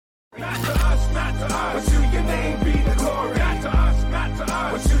Not to us, not to us. But to your name be the glory. Not to us, not to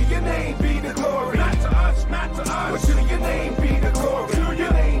us. But to your name be the glory. Not to us, not to us. But to your name be the glory. To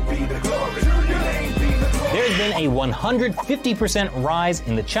your name be the glory. To your name be the glory. There's been a 150% rise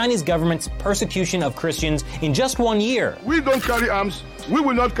in the Chinese government's persecution of Christians in just 1 year. We don't carry arms. We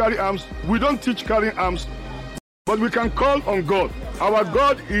will not carry arms. We don't teach carrying arms. But we can call on God. Our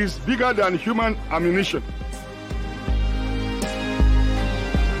God is bigger than human ammunition.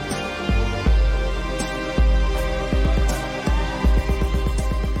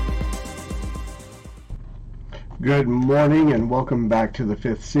 Good morning and welcome back to The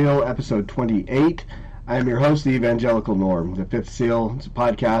Fifth Seal, episode 28. I'm your host, the Evangelical Norm. The Fifth Seal is a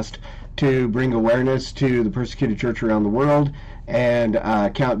podcast to bring awareness to the persecuted church around the world and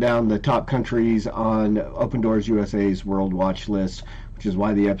count down the top countries on Open Doors USA's World Watch List, which is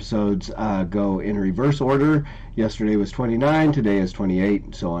why the episodes go in reverse order. Yesterday was 29, today is 28,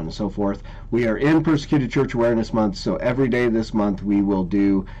 and so on and so forth. We are in Persecuted Church Awareness Month, so every day this month we will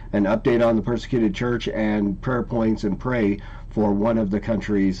do an update on the persecuted church and prayer points and pray for one of the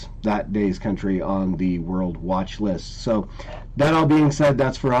countries, that day's country, on the World Watch List. So that all being said,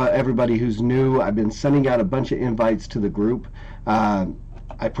 that's for everybody who's new. I've been sending out a bunch of invites to the group. I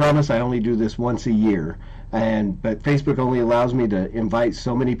promise I only do this once a year. But Facebook only allows me to invite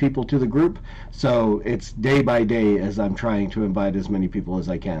so many people to the group, so it's day by day as I'm trying to invite as many people as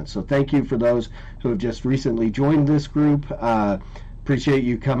I can. So thank you for those who have just recently joined this group. Appreciate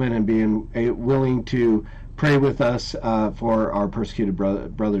you coming and being willing to pray with us for our persecuted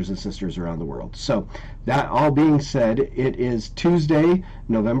brothers and sisters around the world. So that all being said, it is Tuesday,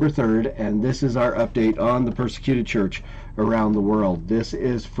 November 3rd, and this is our update on the persecuted church around the world. This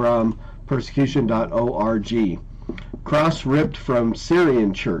is from persecution.org. Cross ripped from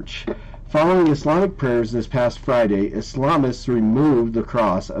Syrian Church. Following Islamic prayers this past Friday, Islamists removed the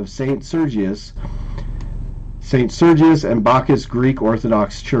cross of St. Sergius and Bacchus Greek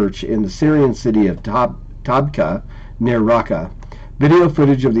Orthodox Church in the Syrian city of Tabqa near Raqqa. Video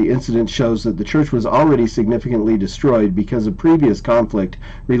footage of the incident shows that the church was already significantly destroyed because of previous conflict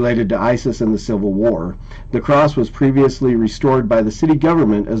related to ISIS and the civil war. The cross was previously restored by the city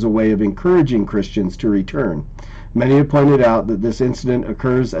government as a way of encouraging Christians to return. Many have pointed out that this incident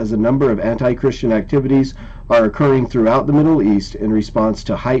occurs as a number of anti-Christian activities are occurring throughout the Middle East in response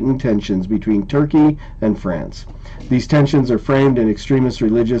to heightened tensions between Turkey and France. These tensions are framed in extremist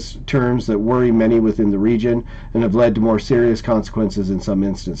religious terms that worry many within the region and have led to more serious consequences in some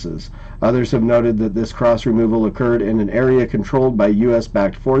instances. Others have noted that this cross removal occurred in an area controlled by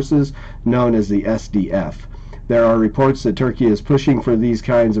U.S.-backed forces known as the SDF. There are reports that Turkey is pushing for these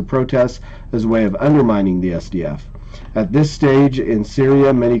kinds of protests as a way of undermining the SDF. At this stage in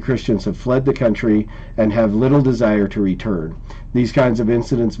Syria, many Christians have fled the country and have little desire to return. These kinds of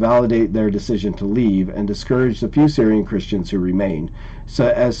incidents validate their decision to leave and discourage the few Syrian Christians who remain. So,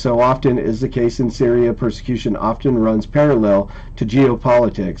 as so often is the case in Syria, persecution often runs parallel to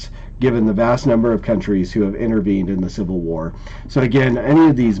geopolitics, given the vast number of countries who have intervened in the civil war. So again, any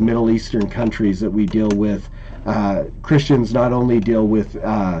of these Middle Eastern countries that we deal with, Christians not only deal with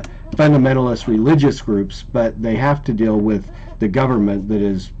fundamentalist religious groups, but they have to deal with the government that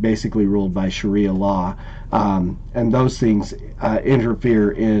is basically ruled by Sharia law, and those things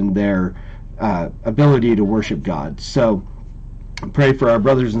interfere in their ability to worship God. So pray for our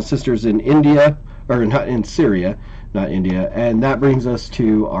brothers and sisters in India, or in Syria, not India. And that brings us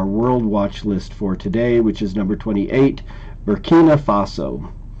to our World Watch List for today, which is number 28, Burkina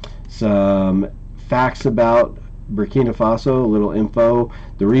Faso. Some facts about Burkina Faso, a little info.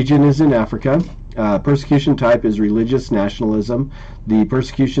 The region is in Africa. Persecution type is religious nationalism. The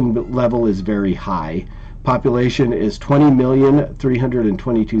persecution level is very high. Population is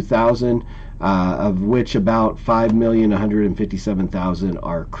 20,322,000, of which about 5,157,000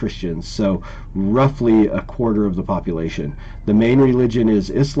 are Christians, so roughly a quarter of the population. The main religion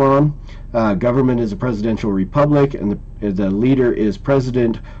is Islam. Government is a presidential republic, and the leader is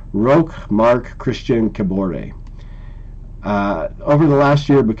President Roch Marc Christian Kabore. Over the last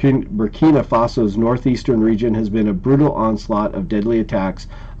year, Burkina Faso's northeastern region has been a brutal onslaught of deadly attacks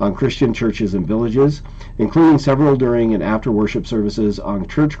on Christian churches and villages, including several during and after worship services on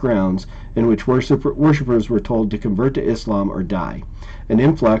church grounds in which worshipers were told to convert to Islam or die. An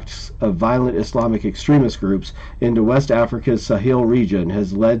influx of violent Islamic extremist groups into West Africa's Sahel region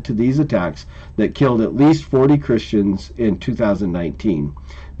has led to these attacks that killed at least 40 Christians in 2019.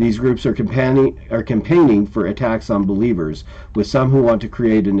 These groups are campaigning for attacks on believers, with some who want to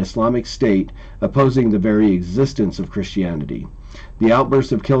create an Islamic state opposing the very existence of Christianity. The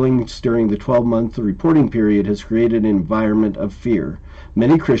outburst of killings during the 12-month reporting period has created an environment of fear.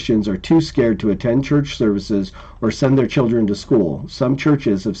 Many Christians are too scared to attend church services or send their children to school. Some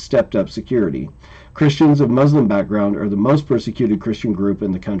churches have stepped up security. Christians of Muslim background are the most persecuted Christian group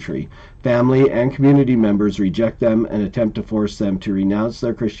in the country. Family and community members reject them and attempt to force them to renounce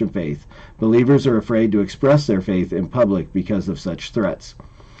their Christian faith. Believers are afraid to express their faith in public because of such threats.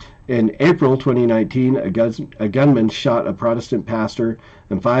 In April 2019, a gunman shot a Protestant pastor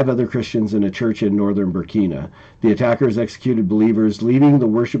and 5 other Christians in a church in northern Burkina. The attackers executed believers leaving the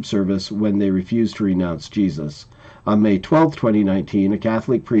worship service when they refused to renounce Jesus. On May 12, 2019, a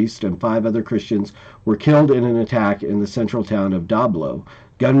Catholic priest and 5 other Christians were killed in an attack in the central town of Dablo.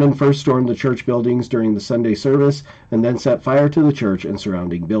 Gunmen first stormed the church buildings during the Sunday service and then set fire to the church and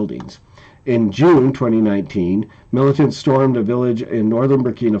surrounding buildings. In June 2019, militants stormed a village in northern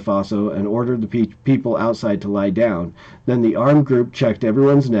Burkina Faso and ordered the people outside to lie down. Then the armed group checked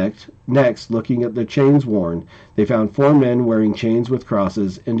everyone's necks, looking at the chains worn. They found 4 men wearing chains with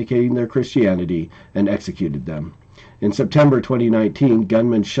crosses, indicating their Christianity, and executed them. In September 2019,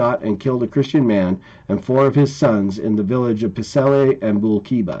 gunmen shot and killed a Christian man and 4 of his sons in the village of Pisele and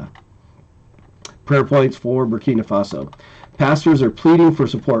Bulkiba. Prayer points for Burkina Faso. Pastors are pleading for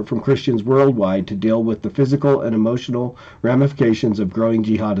support from Christians worldwide to deal with the physical and emotional ramifications of growing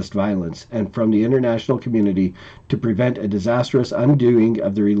jihadist violence, and from the international community to prevent a disastrous undoing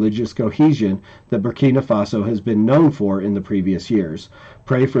of the religious cohesion that Burkina Faso has been known for in the previous years.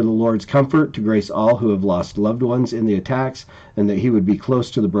 Pray for the Lord's comfort to grace all who have lost loved ones in the attacks, and that he would be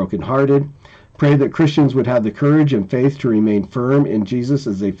close to the brokenhearted. Pray that Christians would have the courage and faith to remain firm in Jesus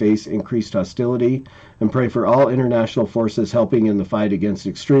as they face increased hostility, and pray for all international forces helping in the fight against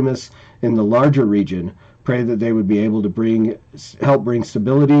extremists in the larger region. Pray that they would be able to help bring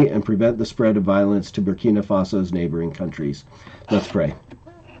stability and prevent the spread of violence to Burkina Faso's neighboring countries. Let's pray.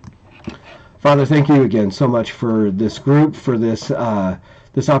 Father, thank you again so much for this group, for this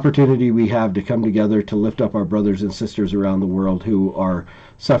opportunity we have to come together to lift up our brothers and sisters around the world who are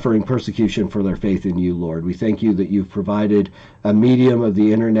suffering persecution for their faith in you, Lord. We thank you that you've provided a medium of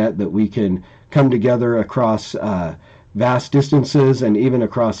the internet that we can come together across vast distances and even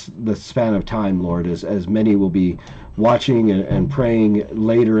across the span of time, Lord, as many will be watching and praying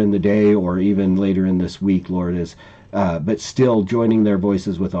later in the day or even later in this week, Lord, but still joining their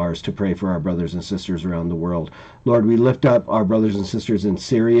voices with ours to pray for our brothers and sisters around the world. Lord, we lift up our brothers and sisters in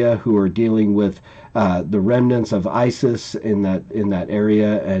Syria who are dealing with the remnants of ISIS in that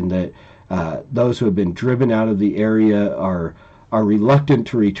area, and that those who have been driven out of the area are reluctant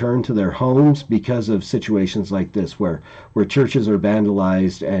to return to their homes because of situations like this, where churches are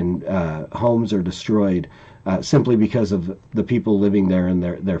vandalized and homes are destroyed simply because of the people living there and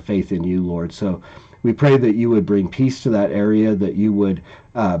their faith in you, Lord. So we pray that you would bring peace to that area, that you would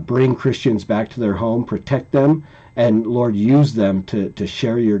bring Christians back to their home, protect them, and Lord, use them to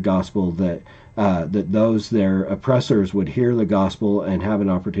share your gospel, that those their oppressors would hear the gospel and have an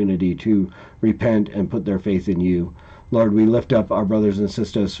opportunity to repent and put their faith in you. Lord, we lift up our brothers and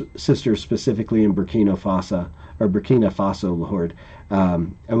sisters specifically in Burkina Faso, Lord,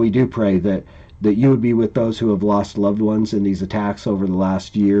 and we do pray that you would be with those who have lost loved ones in these attacks over the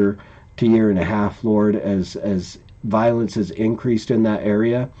last year to year and a half, Lord, as violence has increased in that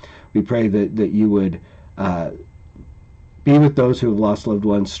area. We pray that you would be with those who have lost loved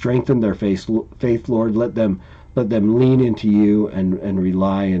ones, strengthen their faith, Lord. Let them lean into you and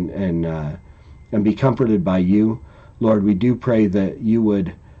rely and be comforted by you. Lord, we do pray that you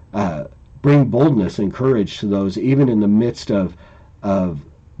would bring boldness and courage to those, even in the midst of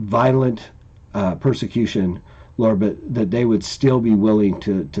violent persecution, Lord, but that they would still be willing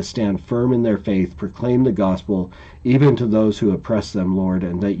to stand firm in their faith, proclaim the gospel, even to those who oppress them, Lord,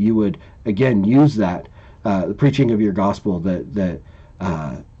 and that you would, again, use that, the preaching of your gospel, that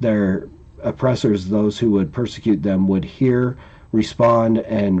their oppressors, those who would persecute them, would hear, respond,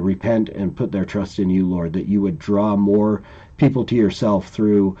 and repent and put their trust in you, Lord, that you would draw more people to yourself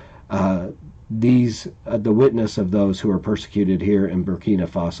through the witness of those who are persecuted here in Burkina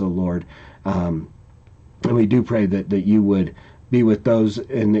Faso, Lord. And we do pray that you would be with those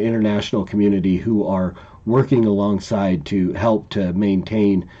in the international community who are working alongside to help to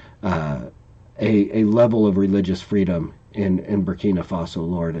maintain a level of religious freedom in Burkina Faso,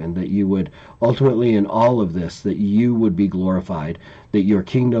 Lord, and that you would ultimately in all of this, that you would be glorified, that your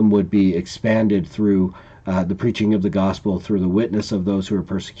kingdom would be expanded through the preaching of the gospel, through the witness of those who are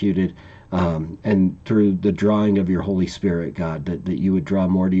persecuted, and through the drawing of your Holy Spirit, God, that you would draw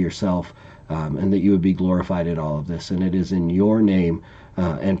more to yourself, and that you would be glorified in all of this. And it is in your name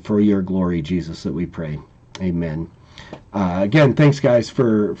and for your glory, Jesus, that we pray. Amen. Again, thanks guys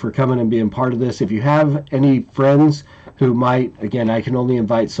for coming and being part of this. If you have any friends who might, again, I can only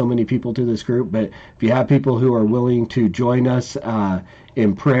invite so many people to this group, but if you have people who are willing to join us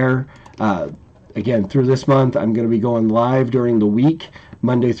in prayer, again, through this month, I'm going to be going live during the week.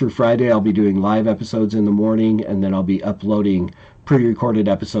 Monday through Friday, I'll be doing live episodes in the morning, and then I'll be uploading pre-recorded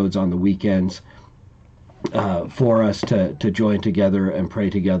episodes on the weekends for us to join together and pray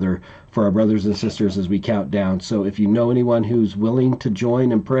together for our brothers and sisters as we count down. So if you know anyone who's willing to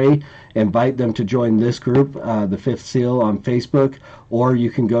join and pray, invite them to join this group, the Fifth Seal on Facebook, or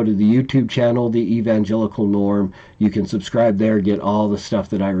you can go to the YouTube channel, The Evangelical Norm. You can subscribe there, get all the stuff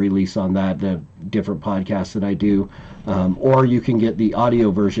that I release on that, the different podcasts that I do, or you can get the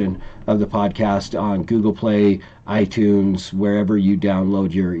audio version of the podcast on Google Play, iTunes, wherever you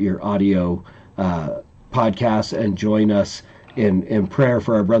download your audio podcasts, and join us in prayer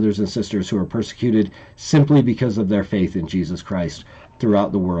for our brothers and sisters who are persecuted simply because of their faith in Jesus Christ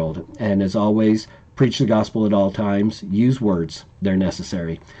throughout the world. And as always, preach the gospel at all times. Use words. They're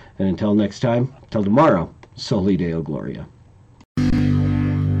necessary. And until next time, till tomorrow, Soli Deo Gloria.